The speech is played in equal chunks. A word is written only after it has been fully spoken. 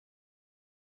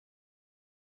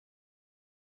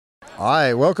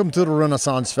Hi, welcome to the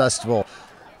Renaissance Festival.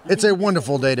 It's a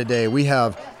wonderful day today. We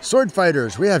have sword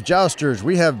fighters, we have jousters,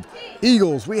 we have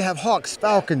eagles, we have hawks,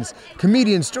 falcons,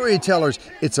 comedians, storytellers.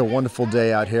 It's a wonderful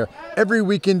day out here. Every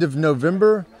weekend of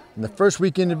November and the first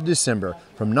weekend of December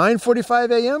from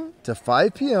 9:45 a.m. to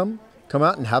 5 p.m. Come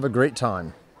out and have a great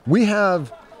time. We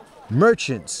have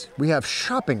merchants, we have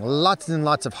shopping, lots and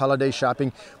lots of holiday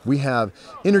shopping. We have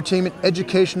entertainment,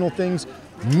 educational things,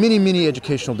 many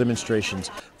educational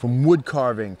demonstrations, from wood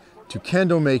carving to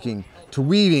candle making to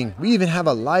weaving. We even have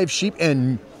a live sheep,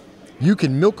 and you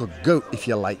can milk a goat if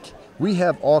you like. We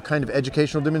have all kind of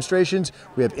educational demonstrations.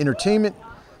 We have entertainment,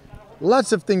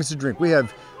 lots of things to drink. We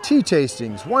have tea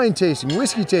tastings, wine tasting,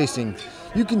 whiskey tasting.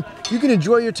 You can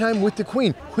enjoy your time with the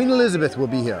Queen. Queen Elizabeth will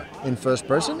be here in first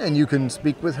person, and you can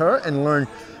speak with her and learn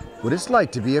what it's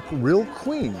like to be a real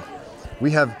queen. We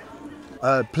have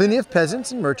plenty of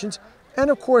peasants and merchants, and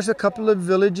of course a couple of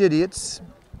village idiots.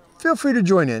 Feel free to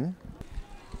join in.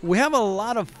 We have a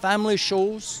lot of family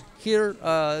shows here.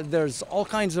 There's all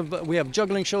kinds of, we have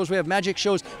juggling shows, we have magic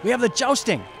shows, we have the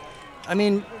jousting. I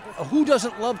mean, who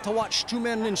doesn't love to watch two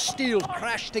men in steel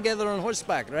crash together on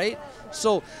horseback, right?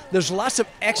 So there's lots of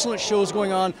excellent shows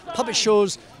going on, puppet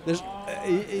shows.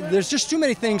 There's just too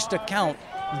many things to count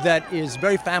that is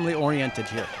very family oriented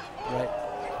here, right?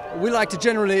 We like to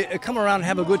generally come around and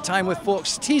have a good time with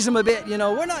folks, tease them a bit, you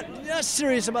know. We're not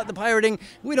serious about the pirating.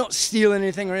 We don't steal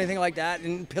anything or anything like that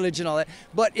and pillage and all that.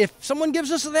 But if someone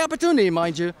gives us the opportunity,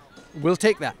 mind you, we'll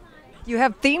take that. You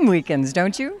have theme weekends,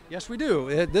 don't you? Yes, we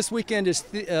do. This weekend is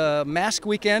Mask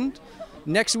Weekend.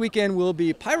 Next weekend will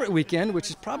be Pirate Weekend, which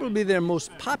is probably their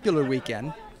most popular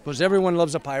weekend, because everyone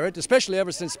loves a pirate, especially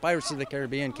ever since Pirates of the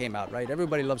Caribbean came out, right?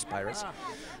 Everybody loves pirates.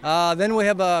 Then we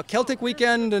have a Celtic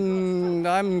Weekend, and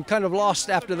I'm kind of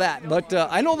lost after that. But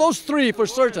I know those three for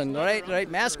certain, right?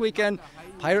 Mask Weekend,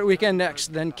 Pirate Weekend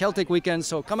next, then Celtic Weekend.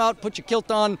 So come out, put your kilt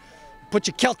on, put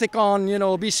your Celtic on, you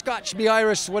know, be Scotch, be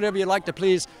Irish, whatever you like to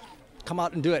please. Come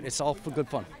out and do it. It's all for good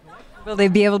fun. Will they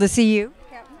be able to see you?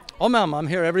 Oh, ma'am, I'm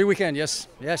here every weekend, yes,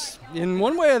 in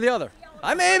one way or the other.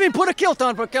 I may even put a kilt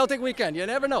on for Celtic Weekend. You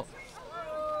never know.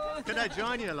 Can I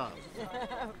join you, love?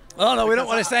 Oh, no, we don't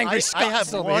want to sing angry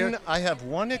Scots over here. I have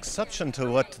one exception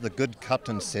to what the good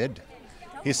captain said.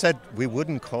 He said we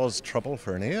wouldn't cause trouble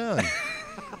for anyone.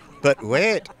 But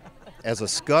wait, as a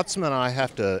Scotsman, I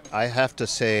have to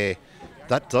say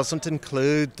that doesn't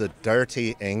include the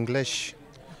dirty English.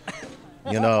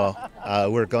 You know,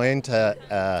 we're going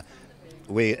to.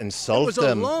 We insult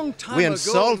them. It was a long time ago, we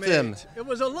insult them. It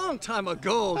was a long time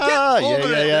ago.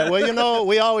 Yeah. Well, you know,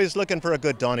 we always looking for a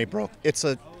good Donnybrook. It's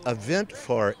an event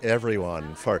for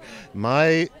everyone. For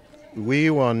my wee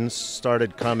ones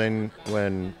started coming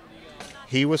when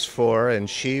he was 4 and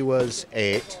she was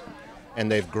 8,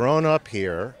 and they've grown up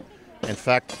here. In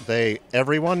fact,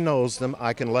 everyone knows them.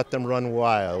 I can let them run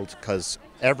wild because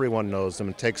everyone knows them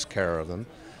and takes care of them.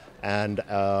 And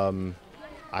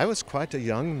I was quite a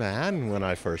young man when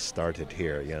I first started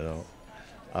here, you know.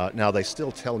 Now, they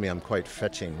still tell me I'm quite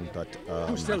fetching, but...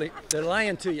 Who's silly? They're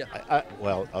lying to you.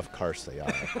 Well, of course they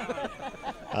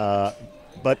are.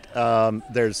 But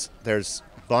there's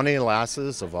bonny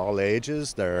lasses of all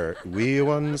ages. There are wee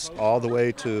ones all the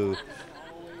way to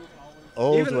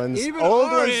old ones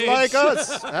like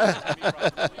us.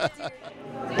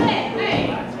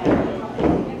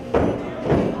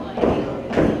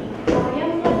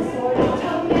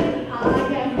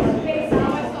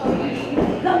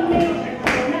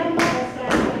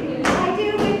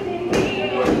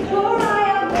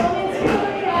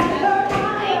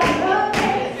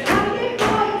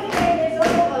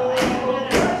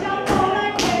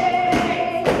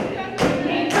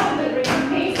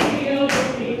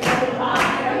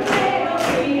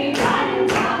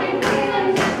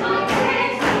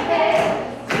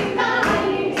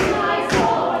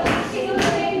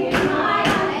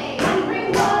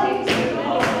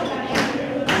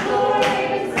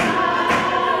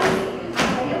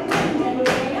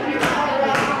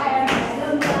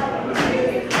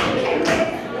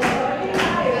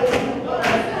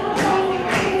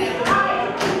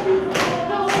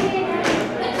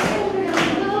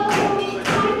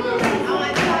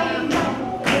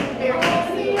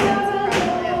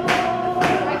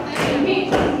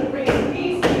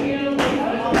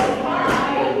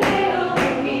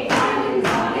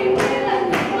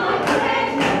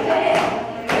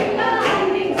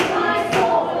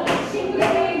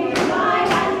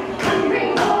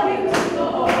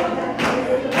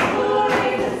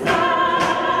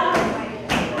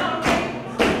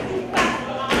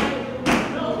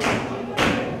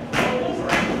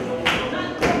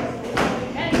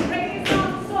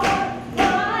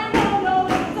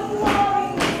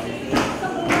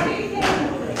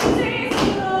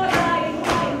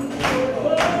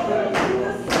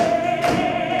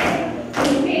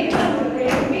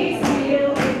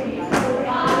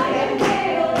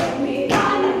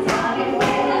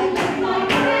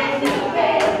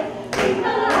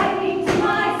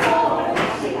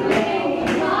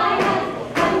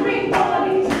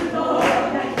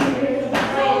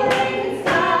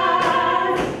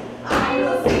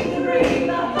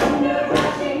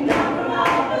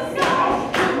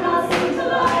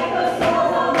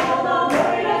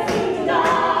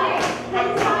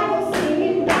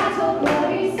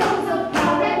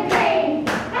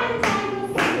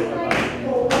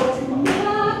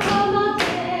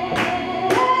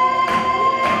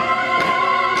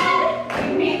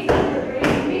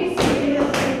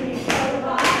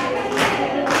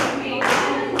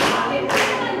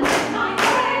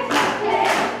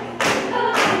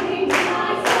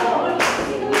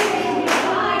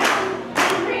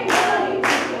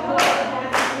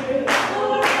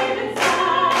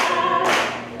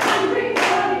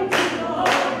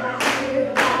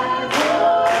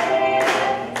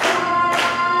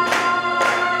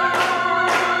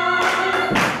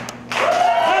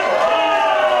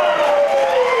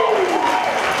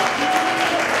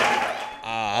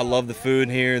 love the food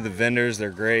here, the vendors,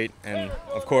 they're great, and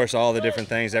of course all the different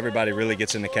things. Everybody really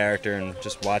gets into character, and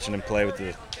just watching them play with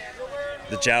the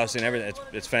jousting, everything,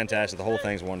 it's fantastic. The whole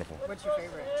thing's wonderful. What's your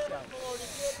favorite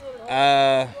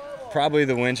show? Probably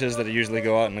the winches that usually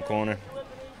go out in the corner.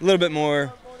 A little bit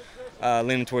more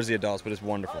leaning towards the adults, but it's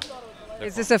wonderful.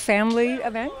 Is this a family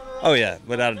event? Oh yeah,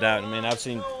 without a doubt. I mean, I've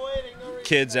seen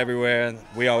kids everywhere.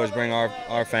 We always bring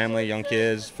our family, young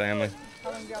kids, family.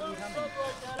 How long have you been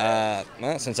coming?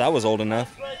 Well, since I was old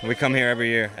enough. We come here every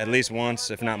year, at least once,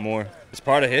 if not more. It's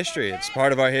part of history. It's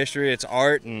part of our history. It's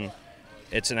art, and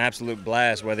it's an absolute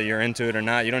blast, whether you're into it or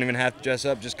not. You don't even have to dress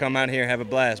up. Just come out here, have a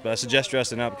blast. But I suggest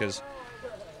dressing up because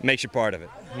it makes you part of it.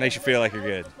 It makes you feel like you're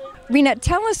good. Rena,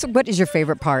 tell us, what is your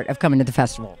favorite part of coming to the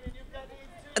festival?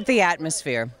 The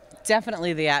atmosphere.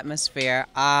 Definitely the atmosphere.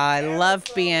 I love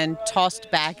being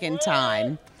tossed back in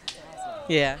time.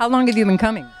 Yeah. How long have you been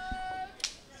coming?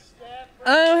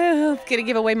 Oh, gonna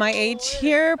give away my age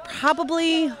here.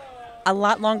 Probably a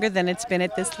lot longer than it's been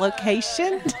at this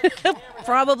location.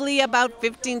 Probably about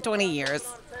 15, 20 years.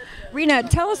 Rena,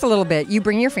 tell us a little bit. You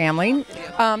bring your family.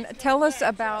 Tell us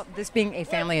about this being a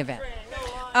family event.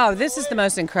 Oh, this is the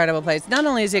most incredible place. Not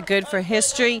only is it good for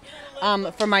history,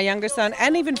 for my younger son,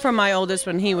 and even for my oldest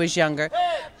when he was younger.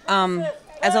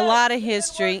 As a lot of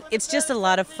history, it's just a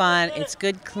lot of fun. It's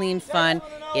good, clean fun.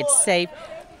 It's safe.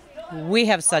 We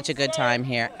have such a good time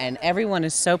here, and everyone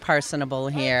is so personable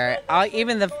here.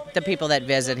 Even the people that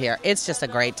visit here, it's just a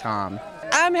great time.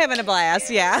 I'm having a blast,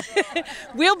 yeah.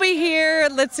 We'll be here,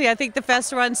 let's see, I think the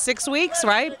fest runs 6 weeks,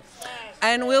 right?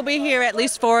 And we'll be here at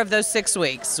least 4 of those 6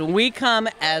 weeks. We come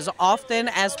as often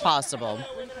as possible.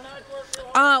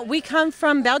 We come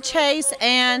from Belle Chase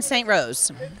and St.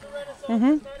 Rose.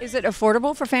 Mm-hmm. Is it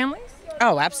affordable for families?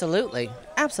 Oh, absolutely.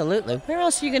 Absolutely. Where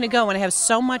else are you going to go and have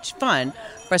so much fun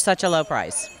for such a low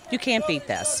price? You can't beat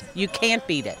this. You can't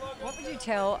beat it. What would you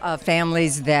tell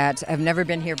families that have never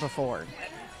been here before?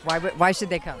 Why should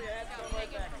they come?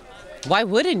 Why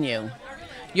wouldn't you?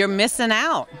 You're missing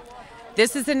out.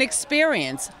 This is an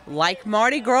experience. Like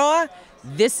Mardi Gras,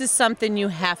 this is something you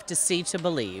have to see to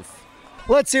believe.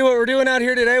 Let's see what we're doing out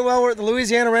here today. Well, we're at the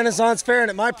Louisiana Renaissance Fair, and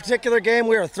at my particular game,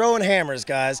 we are throwing hammers,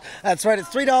 guys. That's right, it's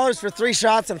 $3 for 3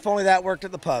 shots, and if only that worked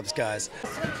at the pubs, guys.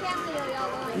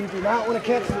 You do not want to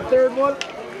catch the third one?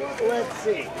 Let's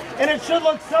see. And it should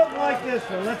look something like this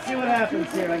one. Let's see what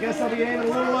happens here. I guess I'll be aiming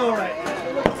a little low right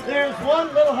now. There's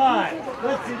one, little high.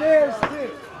 Let's see, there's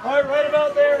 2. All right, right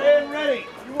about there, and ready.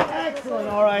 Excellent.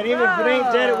 All right, even if it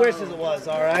ain't dead, it wishes it was.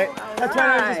 All right. That's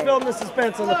why I was just building the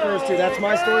suspense on the first 2. That's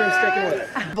my story. I'm sticking with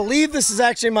it. I believe this is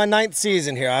actually my 9th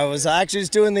season here. I was actually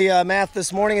just doing the math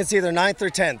this morning. It's either 9th or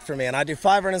 10th for me, and I do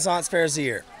 5 Renaissance fairs a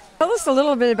year. Tell us a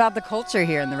little bit about the culture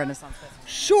here in the Renaissance Festival.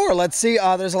 Sure, let's see.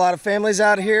 There's a lot of families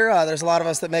out here. There's a lot of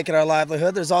us that make it our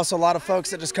livelihood. There's also a lot of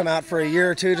folks that just come out for a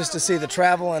year or 2 just to see the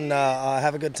travel and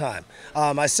have a good time.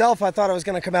 Myself, I thought I was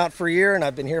going to come out for a year, and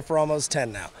I've been here for almost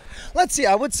 10 now. Let's see,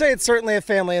 I would say it's certainly a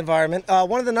family environment.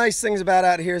 One of the nice things about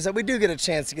out here is that we do get a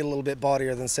chance to get a little bit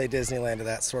bawdier than, say, Disneyland or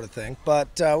that sort of thing. But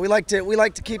we like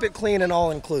to keep it clean and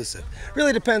all-inclusive.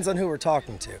 Really depends on who we're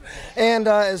talking to. And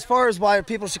as far as why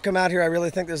people should come out here, I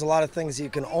really think there's a lot of things you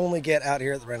can only get out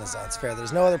here at the Renaissance Fair.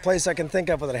 There's no other place I can think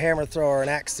of with a hammer throw or an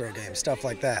axe throw game, stuff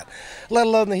like that. Let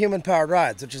alone the human-powered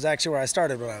rides, which is actually where I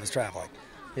started when I was traveling.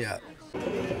 Yeah.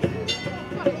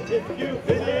 If you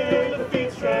visit the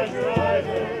beach treasure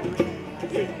island,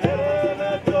 you never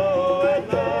let go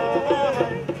at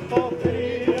night. For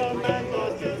pity a man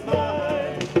lost his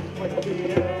mind when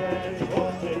the end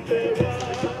was in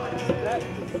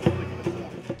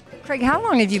Craig, how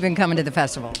long have you been coming to the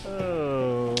festival?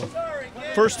 Oh,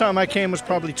 first time I came was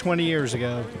probably 20 years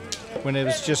ago, when it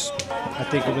was just, I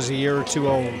think it was a year or 2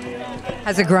 old.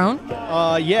 Has it grown?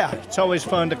 Yeah, it's always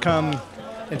fun to come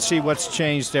and see what's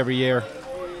changed every year.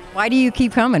 Why do you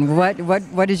keep coming?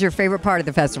 What is your favorite part of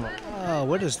the festival?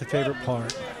 What is the favorite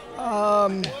part?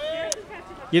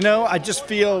 You know, I just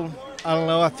feel, I don't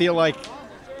know, I feel like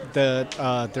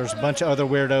there's a bunch of other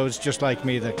weirdos just like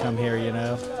me that come here, you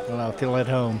know. I don't know, I feel at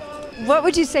home. What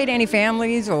would you say to any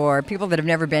families or people that have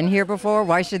never been here before?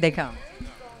 Why should they come?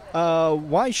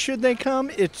 Why should they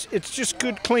come? It's just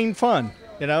good, clean fun.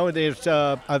 You know, there's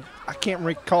I can't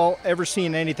recall ever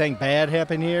seeing anything bad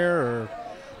happen here,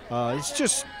 or it's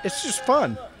just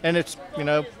fun, and it's, you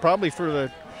know, probably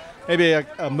for maybe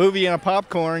a movie and a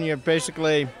popcorn. You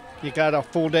got a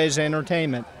full day's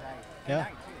entertainment. Yeah,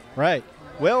 right.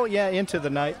 Well, yeah, into the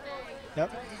night.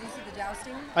 Yep. Did you see the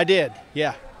jousting? I did.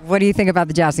 Yeah. What do you think about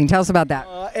the jousting? Tell us about that.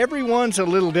 Everyone's a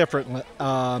little different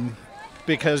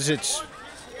because it's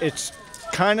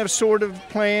kind of sort of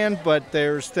planned, but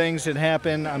there's things that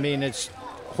happen. I mean, it's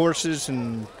horses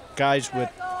and guys with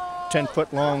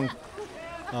 10-foot long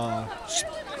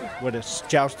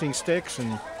jousting sticks,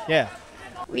 and yeah.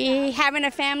 We having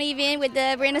a family event with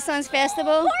the Renaissance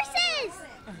Festival. Horses!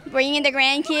 Bringing the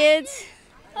grandkids.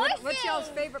 What's y'all's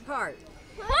favorite part?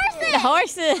 Horses! The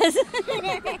horses.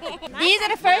 These are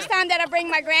the first time that I bring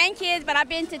my grandkids, but I've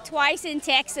been to twice in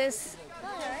Texas.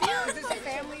 Is this a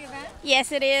family event?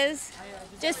 Yes, it is.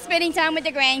 Just spending time with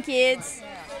the grandkids.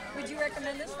 Would you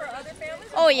recommend this for other families?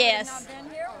 Oh, yes.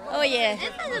 Oh, yeah.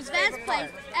 This is the best place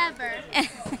ever.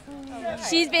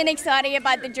 She's been excited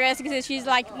about the dress because she's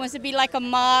like wants to be like a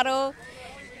model.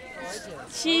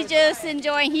 She's just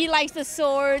enjoying. He likes the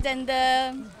swords and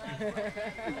the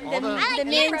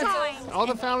men toys. All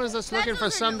the families that's looking for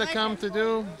something to come to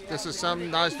do, this is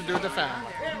something nice to do with the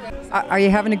family. Are you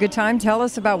having a good time? Tell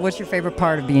us about what's your favorite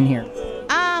part of being here.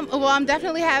 Well, I'm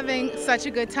definitely having such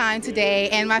a good time today,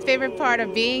 and my favorite part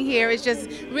of being here is just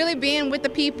really being with the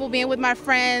people, being with my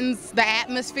friends, the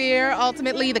atmosphere,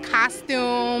 ultimately the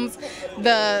costumes,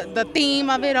 the theme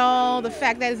of it all, the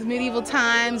fact that it's medieval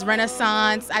times,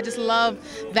 Renaissance. I just love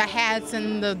the hats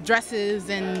and the dresses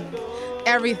and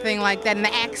everything like that, and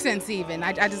the accents even.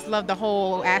 I just love the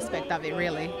whole aspect of it,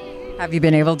 really. Have you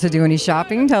been able to do any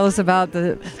shopping? Tell us about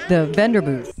the vendor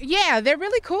booth. Yeah, they're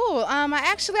really cool. I've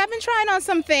been trying on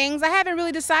some things. I haven't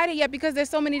really decided yet because there's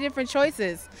so many different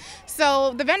choices.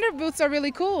 So the vendor booths are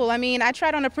really cool. I mean, I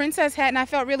tried on a princess hat and I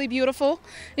felt really beautiful.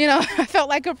 You know, I felt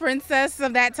like a princess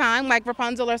of that time, like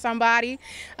Rapunzel or somebody.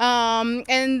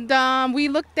 We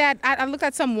looked at, I looked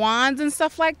at some wands and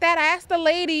stuff like that. I asked the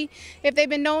lady if they've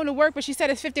been known to work, but she said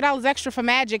it's $50 extra for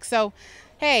magic. So,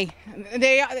 hey,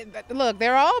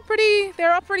 they're all pretty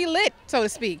lit, so to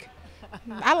speak.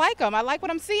 I like them. I like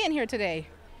what I'm seeing here today.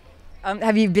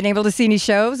 Have you been able to see any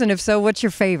shows? And if so, what's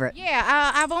your favorite?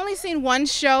 Yeah, I've only seen one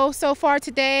show so far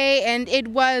today, and it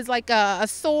was like a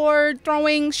sword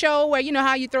throwing show where you know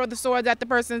how you throw the swords at the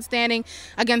person standing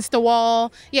against the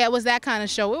wall. Yeah, it was that kind of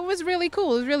show. It was really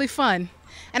cool. It was really fun.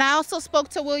 And I also spoke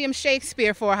to William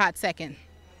Shakespeare for a hot second.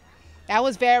 That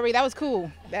was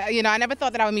cool. You know, I never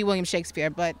thought that I would meet William Shakespeare,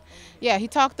 but yeah, he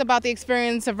talked about the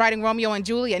experience of writing Romeo and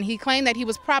Juliet, and he claimed that he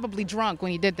was probably drunk when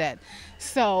he did that.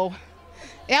 So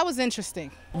that was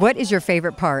interesting. What is your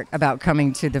favorite part about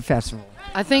coming to the festival?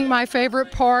 I think my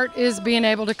favorite part is being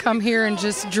able to come here and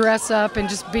just dress up and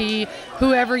just be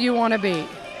whoever you want to be.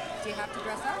 Do you have to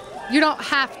dress up? You don't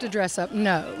have to dress up,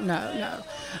 no.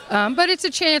 But it's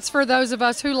a chance for those of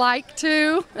us who like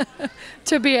to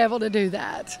be able to do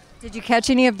that. Did you catch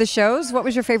any of the shows? What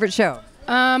was your favorite show?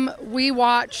 We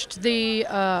watched the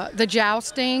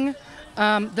jousting.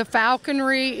 The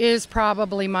falconry is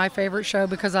probably my favorite show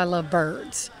because I love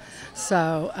birds.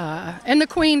 So, and the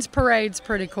Queen's Parade's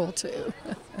pretty cool too.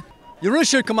 You really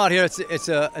should come out here. It's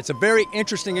a very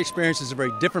interesting experience. It's a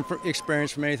very different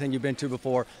experience from anything you've been to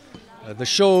before. The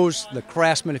shows, the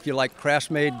craftsmen, if you like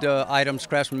craftsman-made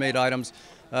items.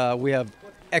 We have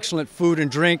excellent food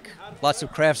and drink, lots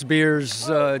of crafts beers,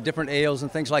 different ales and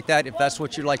things like that, if that's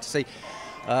what you'd like to see.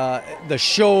 The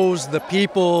shows, the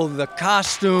people, the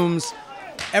costumes,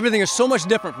 everything is so much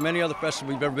different from any other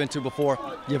festival we've ever been to before.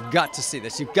 You've got to see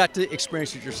this. You've got to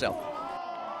experience it yourself.